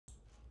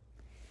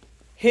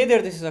Hey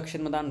there, this is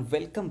Akshat Madan.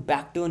 Welcome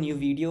back to a new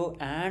video.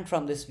 And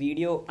from this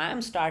video, I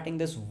am starting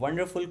this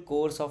wonderful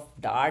course of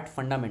Dart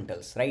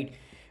fundamentals, right?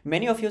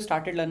 Many of you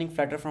started learning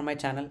Flutter from my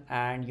channel,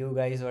 and you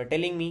guys were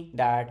telling me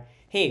that,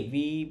 hey,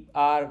 we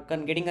are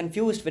getting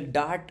confused with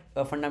Dart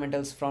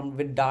fundamentals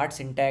with Dart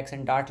syntax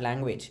and Dart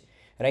language,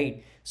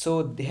 right?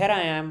 So here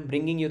I am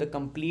bringing you the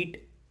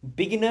complete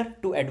beginner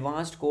to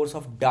advanced course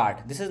of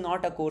Dart. This is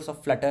not a course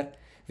of Flutter.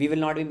 We will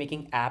not be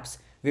making apps.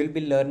 We will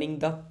be learning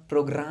the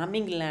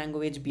programming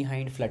language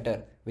behind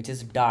Flutter, which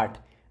is Dart,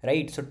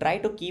 right? So try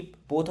to keep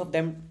both of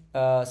them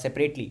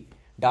separately.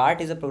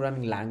 Dart is a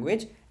programming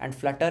language and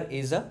Flutter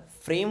is a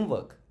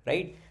framework,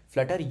 right?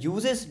 Flutter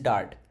uses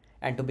Dart,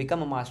 and to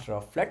become a master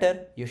of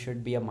Flutter, you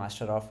should be a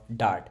master of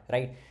Dart,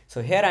 right?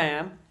 So here I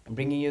am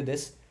bringing you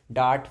this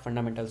Dart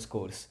fundamentals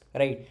course,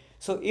 right?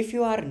 So if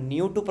you are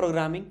new to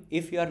programming,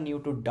 if you are new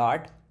to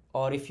Dart,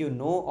 or if you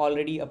know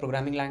already a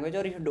programming language,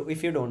 or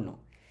if you don't know,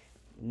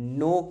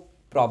 no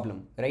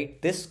problem,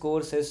 right? This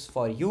course is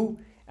for you,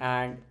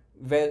 and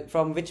well,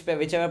 from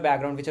whichever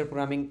background, whichever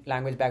programming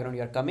language background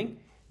you are coming,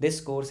 this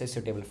course is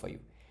suitable for you.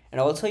 And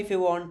also, if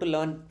you want to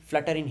learn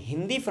Flutter in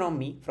Hindi from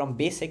me, from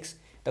basics,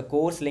 the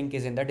course link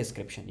is in the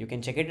description. You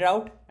can check it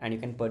out and you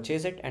can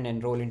purchase it and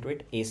enroll into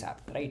it ASAP,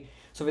 right?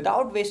 So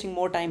without wasting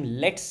more time,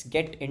 let's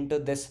get into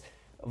this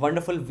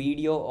wonderful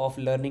video of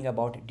learning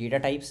about data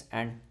types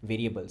and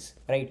variables,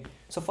 right?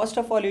 So first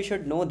of all, you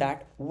should know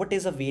that what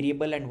is a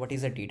variable and what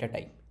is a data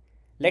type.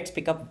 Let's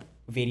pick up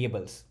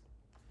variables,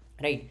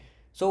 right?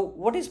 So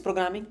what is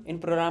programming? In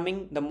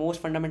programming, the most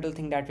fundamental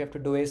thing that we have to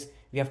do is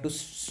we have to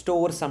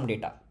store some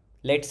data.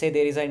 Let's say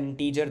there is an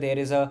integer, there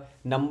is a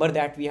number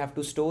that we have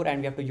to store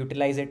and we have to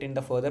utilize it in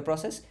the further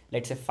process.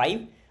 Let's say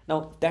 5.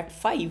 Now that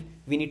 5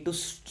 we need to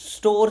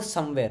store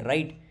somewhere,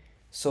 right?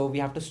 So we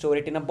have to store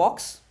it in a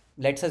box.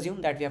 Let's assume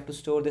that we have to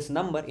store this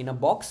number in a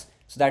box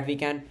so that we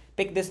can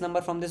pick this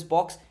number from this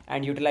box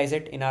and utilize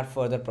it in our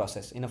further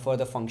process, in a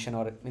further function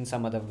or in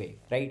some other way,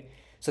 right?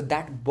 So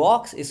that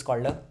box is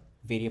called a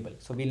variable.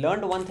 So we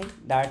learned one thing,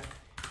 that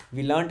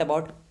we learned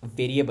about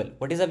variable.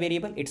 What is a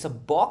variable? It's a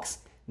box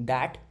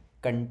that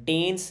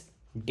contains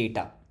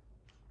data,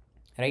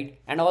 right?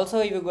 And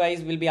also you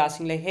guys will be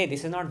asking like, hey,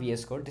 this is not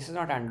VS Code, this is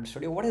not Android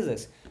Studio, what is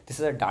this? This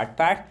is a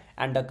Dartpad,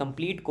 and the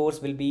complete course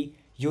will be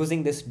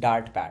using this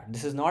Dartpad.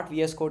 This is not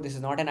VS Code, this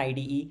is not an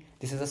IDE,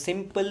 this is a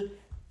simple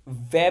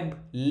web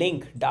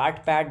link,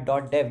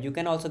 dartpad.dev. You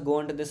can also go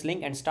onto this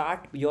link and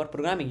start your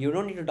programming. You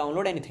don't need to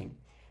download anything.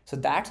 So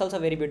that's also a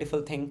very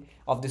beautiful thing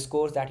of this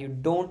course, that you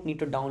don't need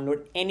to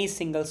download any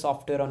single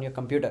software on your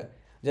computer.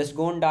 Just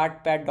go on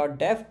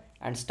dartpad.dev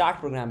and start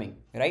programming,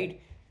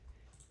 right?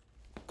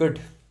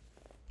 Good.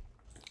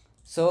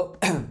 So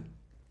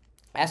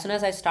as soon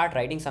as I start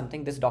writing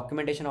something, this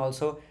documentation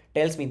also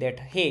tells me that,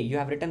 hey, you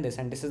have written this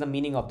and this is the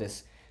meaning of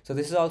this. So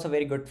this is also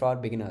very good for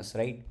beginners,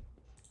 right?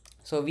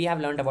 So we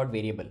have learned about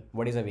variable.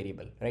 What is a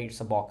variable, right?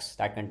 It's a box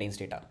that contains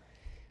data.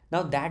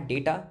 Now that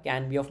data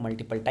can be of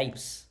multiple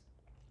types,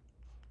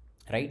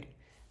 right?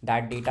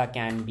 That data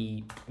can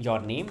be your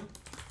name,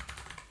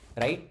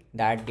 right?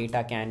 That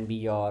data can be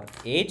your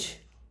age,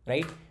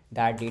 right?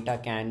 That data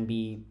can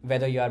be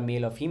whether you are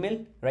male or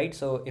female, right?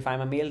 So if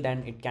I'm a male,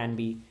 then it can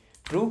be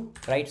true,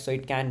 right? So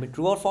it can be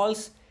true or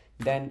false.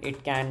 Then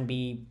it can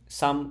be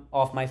some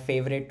of my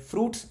favorite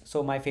fruits.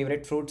 So my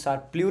favorite fruits are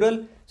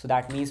plural. So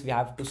that means we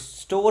have to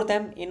store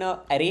them in an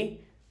array.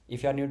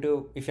 If you're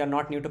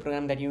not new to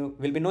program, then you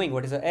will be knowing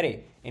what is an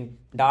array. In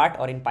Dart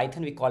or in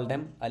Python, we call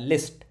them a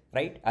list,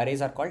 right?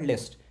 Arrays are called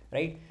list,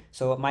 right?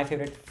 So my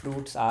favorite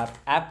fruits are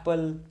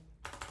apple,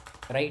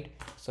 right?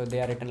 So they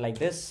are written like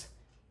this.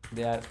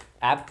 They are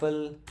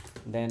apple,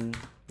 then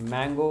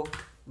mango,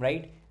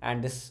 right?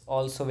 And this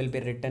also will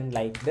be written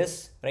like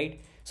this,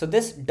 right? So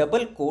this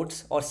double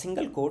quotes or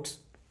single quotes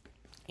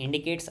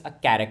indicates a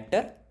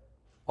character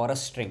or a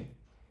string,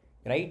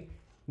 right?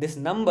 This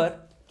number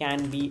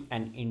can be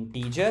an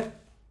integer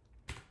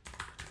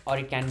or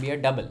it can be a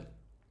double.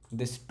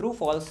 This true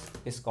false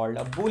is called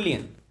a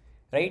boolean,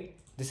 right?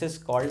 This is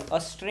called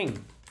a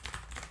string,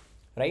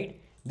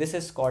 right? This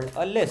is called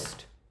a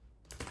list,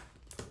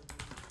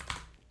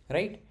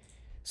 right?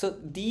 So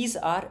these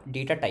are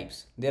data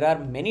types. There are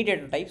many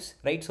data types,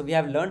 right? So we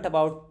have learned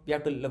about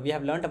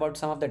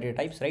some of the data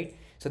types, right?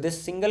 So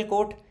this single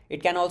quote,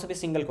 it can also be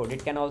single quote.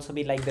 It can also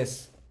be like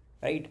this,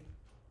 right?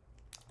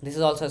 This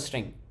is also a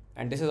string,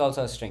 and this is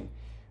also a string.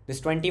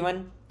 This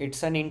 21,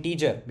 it's an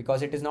integer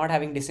because it is not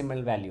having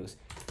decimal values.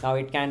 Now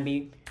it can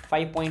be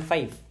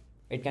 5.5.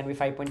 It can be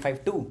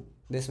 5.52.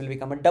 This will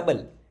become a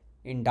double.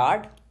 In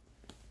Dart,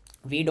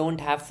 we don't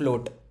have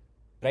float,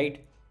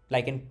 right?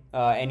 Like in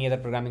any other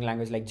programming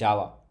language like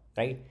Java,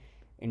 right?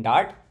 In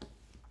Dart,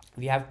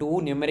 we have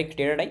two numeric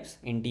data types,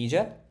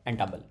 integer and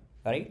double,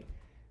 right?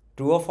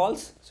 True or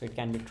false, so it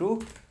can be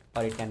true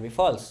or it can be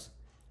false,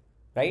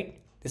 right?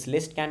 This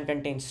list can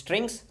contain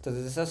strings, so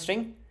this is a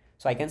string.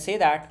 So I can say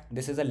that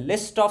this is a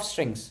list of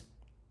strings.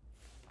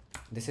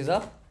 This is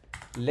a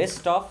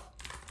list of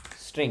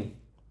string,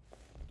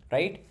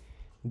 right?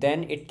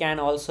 Then it can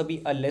also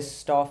be a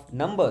list of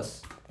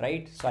numbers,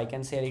 right? So I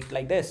can say it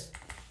like this.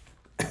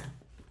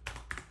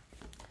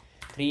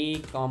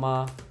 3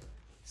 comma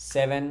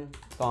 7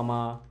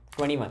 comma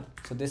 21.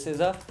 So this is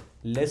a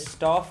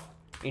list of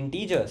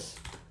integers,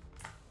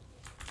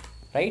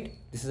 right?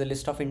 This is a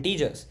list of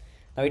integers.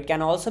 Now it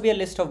can also be a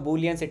list of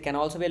booleans, it can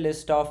also be a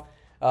list of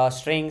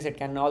strings, it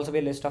can also be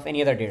a list of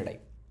any other data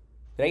type,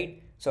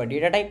 right? So a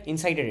data type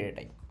inside a data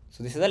type.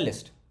 So this is a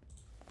list.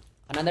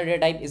 Another data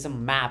type is a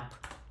map.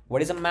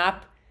 What is a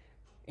map?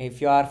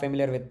 If you are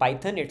familiar with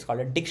Python, it's called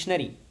a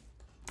dictionary.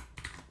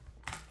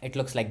 It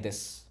looks like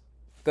this,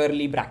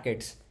 curly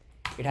brackets.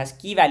 It has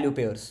key value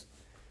pairs.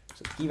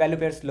 So key value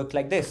pairs look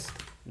like this: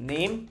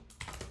 name,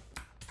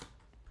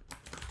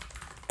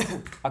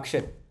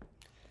 Akshit.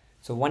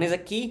 So one is a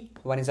key,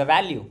 one is a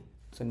value.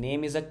 So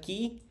name is a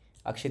key,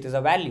 Akshit is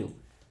a value.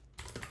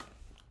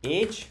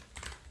 Age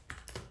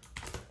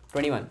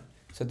 21.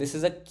 So this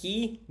is a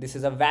key, this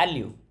is a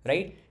value,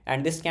 right?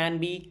 And this can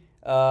be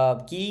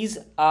keys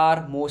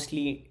are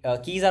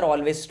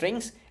always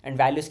strings, and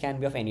values can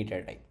be of any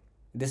data type.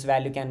 This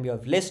value can be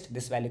of list,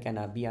 this value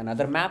can be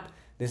another map,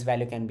 this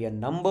value can be a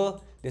number,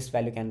 this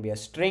value can be a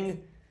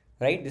string,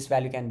 right? This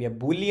value can be a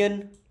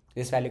boolean,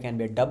 this value can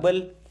be a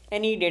double,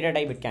 any data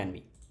type it can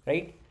be,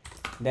 right?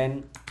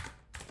 Then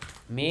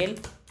male,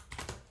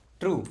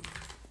 true,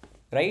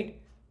 right?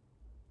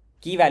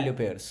 Key value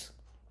pairs.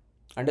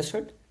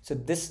 Understood? So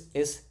this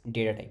is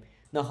data type.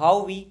 Now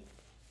how we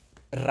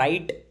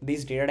write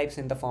these data types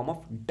in the form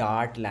of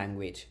Dart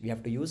language? We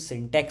have to use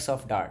syntax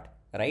of Dart,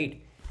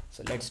 right?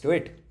 So let's do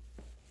it.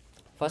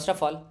 First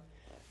of all,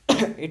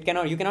 you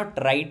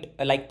cannot write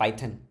like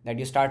Python, that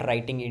you start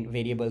writing in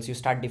variables, you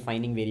start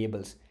defining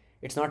variables.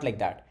 It's not like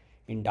that.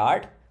 In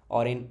Dart,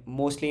 or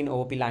mostly in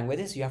OOP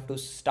languages, you have to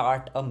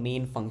start a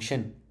main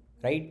function,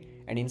 right?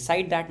 And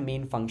inside that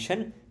main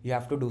function, you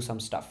have to do some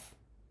stuff,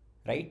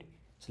 right?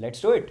 So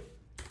let's do it.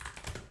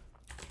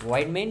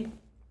 Void main.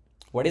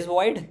 What is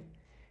void?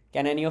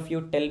 Can any of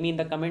you tell me in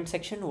the comment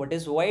section what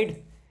is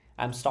void?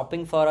 I'm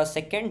stopping for a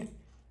second.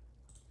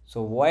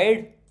 So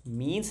void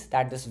means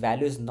that this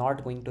value is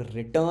not going to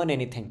return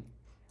anything.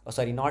 Oh,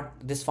 sorry,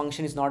 this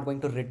function is not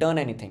going to return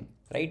anything,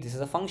 right? This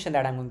is a function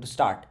that I'm going to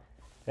start,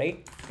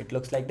 right? It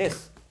looks like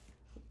this.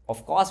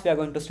 Of course, we are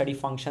going to study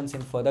functions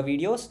in further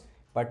videos,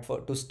 but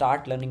to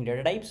start learning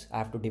data types, I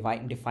have to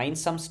define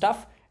some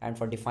stuff, and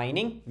for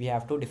defining, we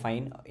have to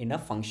define in a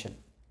function.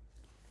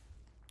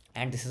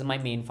 And this is my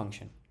main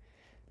function.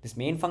 This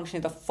main function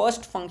is the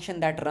first function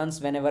that runs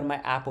whenever my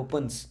app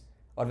opens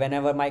or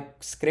whenever my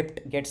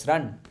script gets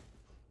run,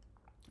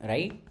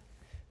 right?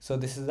 So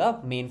this is the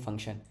main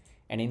function,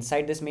 and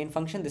inside this main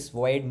function, this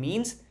void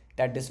means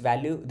that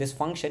this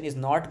function is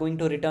not going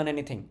to return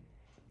anything.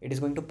 It is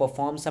going to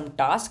perform some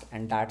task,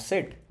 and that's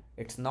it.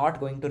 It's not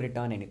going to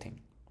return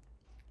anything.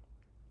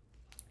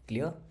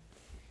 Clear?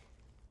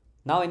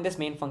 Now in this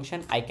main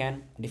function, I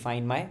can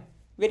define my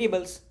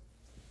variables.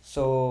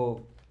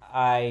 So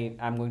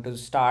I'm going to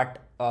start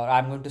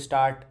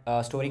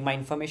storing my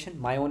information,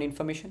 my own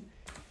information.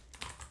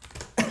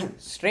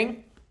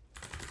 String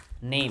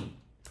name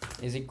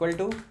is equal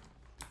to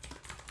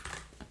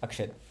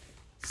Akshit,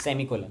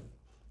 semicolon.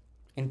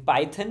 In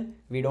Python,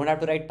 we don't have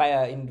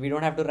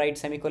to write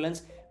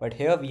semicolons, but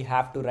here we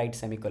have to write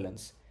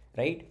semicolons,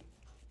 right?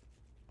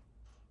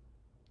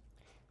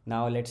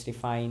 Now let's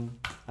define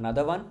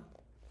another one.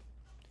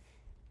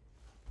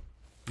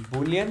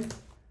 Boolean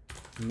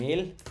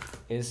male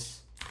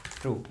is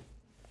true.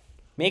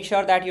 Make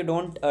sure that you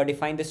don't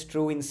define this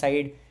true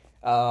inside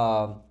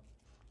double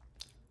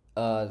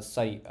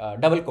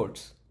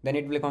quotes, then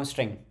it will become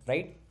string,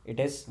 right? It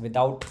is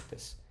without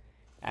this,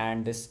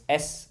 and this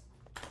S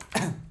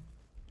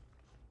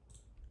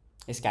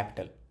is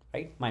capital,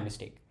 right? My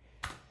mistake.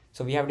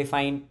 So we have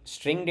defined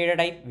string data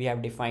type, we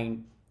have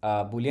defined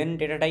boolean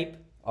data type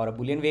or a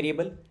boolean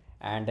variable,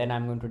 and then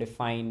I'm going to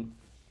define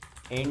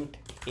int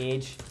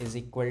age is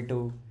equal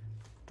to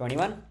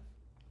 21,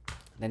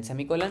 then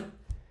semicolon.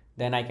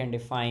 Then I can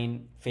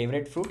define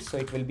favorite fruit, so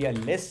it will be a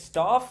list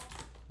of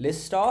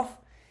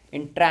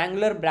in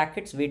triangular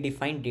brackets we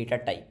define data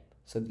type,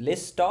 so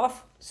list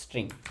of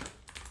string,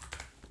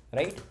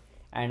 right?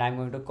 And I'm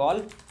going to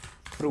call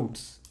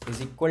fruits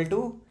is equal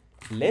to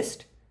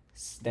list,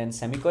 then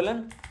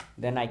semicolon,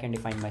 then I can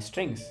define my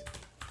strings,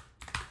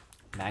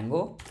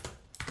 mango,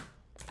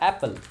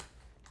 apple.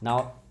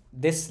 Now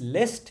this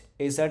list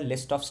is a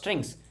list of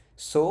strings,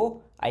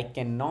 so I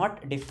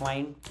cannot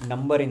define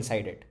number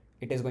inside it.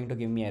 It is going to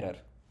give me error,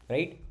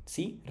 right?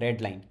 See, red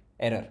line,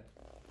 error,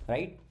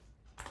 right?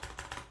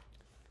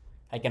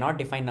 I cannot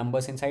define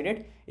numbers inside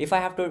it. If I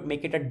have to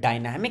make it a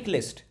dynamic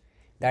list,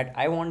 that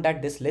I want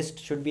that this list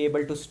should be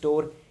able to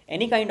store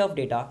any kind of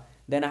data,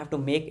 then I have to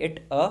make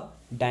it a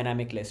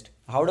dynamic list.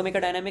 How to make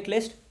a dynamic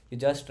list? You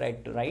just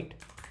write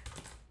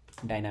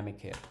dynamic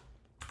here,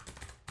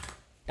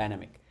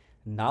 dynamic.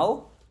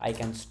 Now I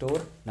can store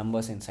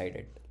numbers inside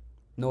it.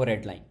 No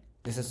red line.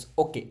 This is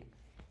okay,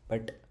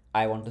 but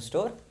I want to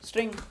store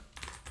string.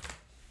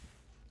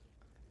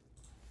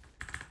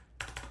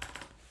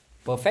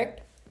 Perfect.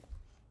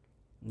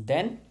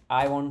 Then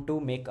I want to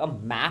make a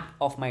map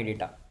of my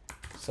data.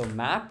 So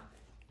map,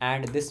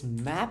 and this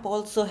map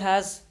also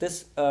has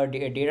this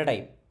data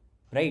type,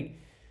 right?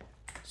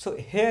 So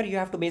here you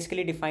have to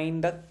basically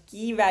define the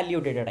key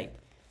value data type.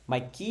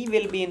 My key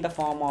will be in the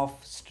form of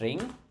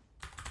string,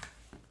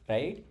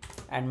 right?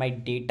 And my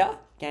data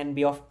can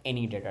be of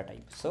any data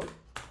type, so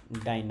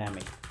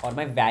dynamic, or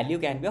my value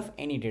can be of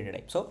any data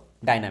type, so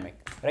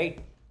dynamic, right?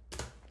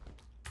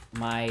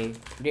 My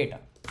data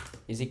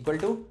is equal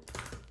to,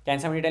 can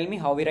somebody tell me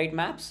how we write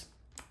maps?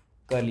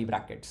 Curly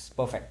brackets.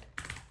 Perfect.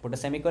 Put a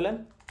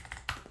semicolon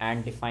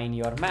and define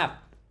your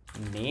map.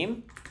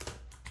 Name.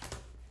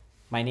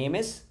 My name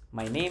is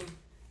my name.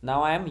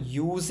 Now I am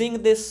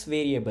using this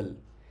variable.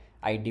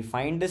 I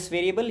defined this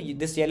variable.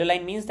 This yellow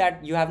line means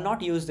that you have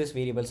not used this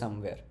variable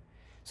somewhere.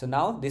 So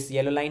now this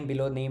yellow line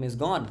below name is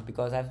gone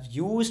because I've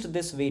used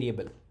this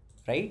variable,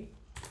 right?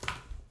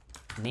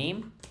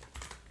 Name,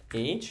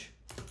 age,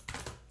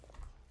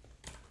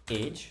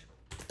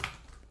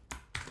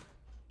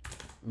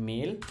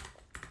 male,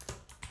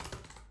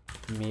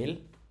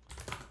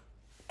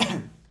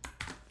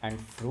 and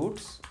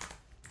fruits,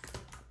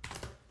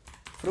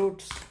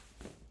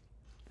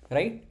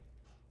 right?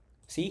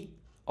 See,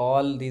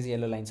 all these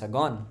yellow lines are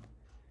gone.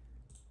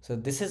 So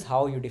this is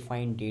how you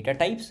define data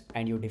types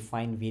and you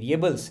define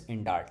variables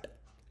in Dart.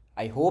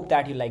 I hope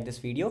that you like this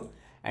video,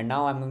 and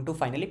now I'm going to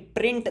finally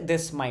print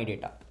this my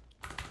data.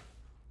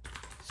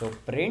 So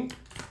print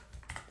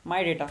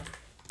my data,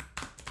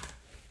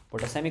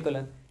 put a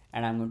semicolon,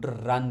 and I'm going to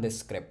run this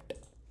script.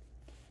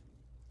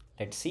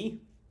 Let's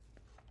see.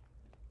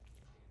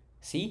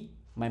 See,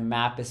 my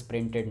map is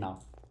printed now,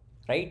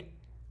 right?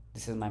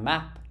 This is my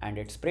map and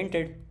it's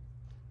printed.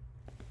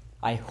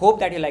 I hope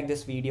that you like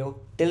this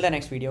video. Till the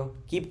next video,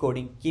 keep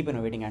coding, keep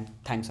innovating, and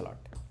thanks a lot.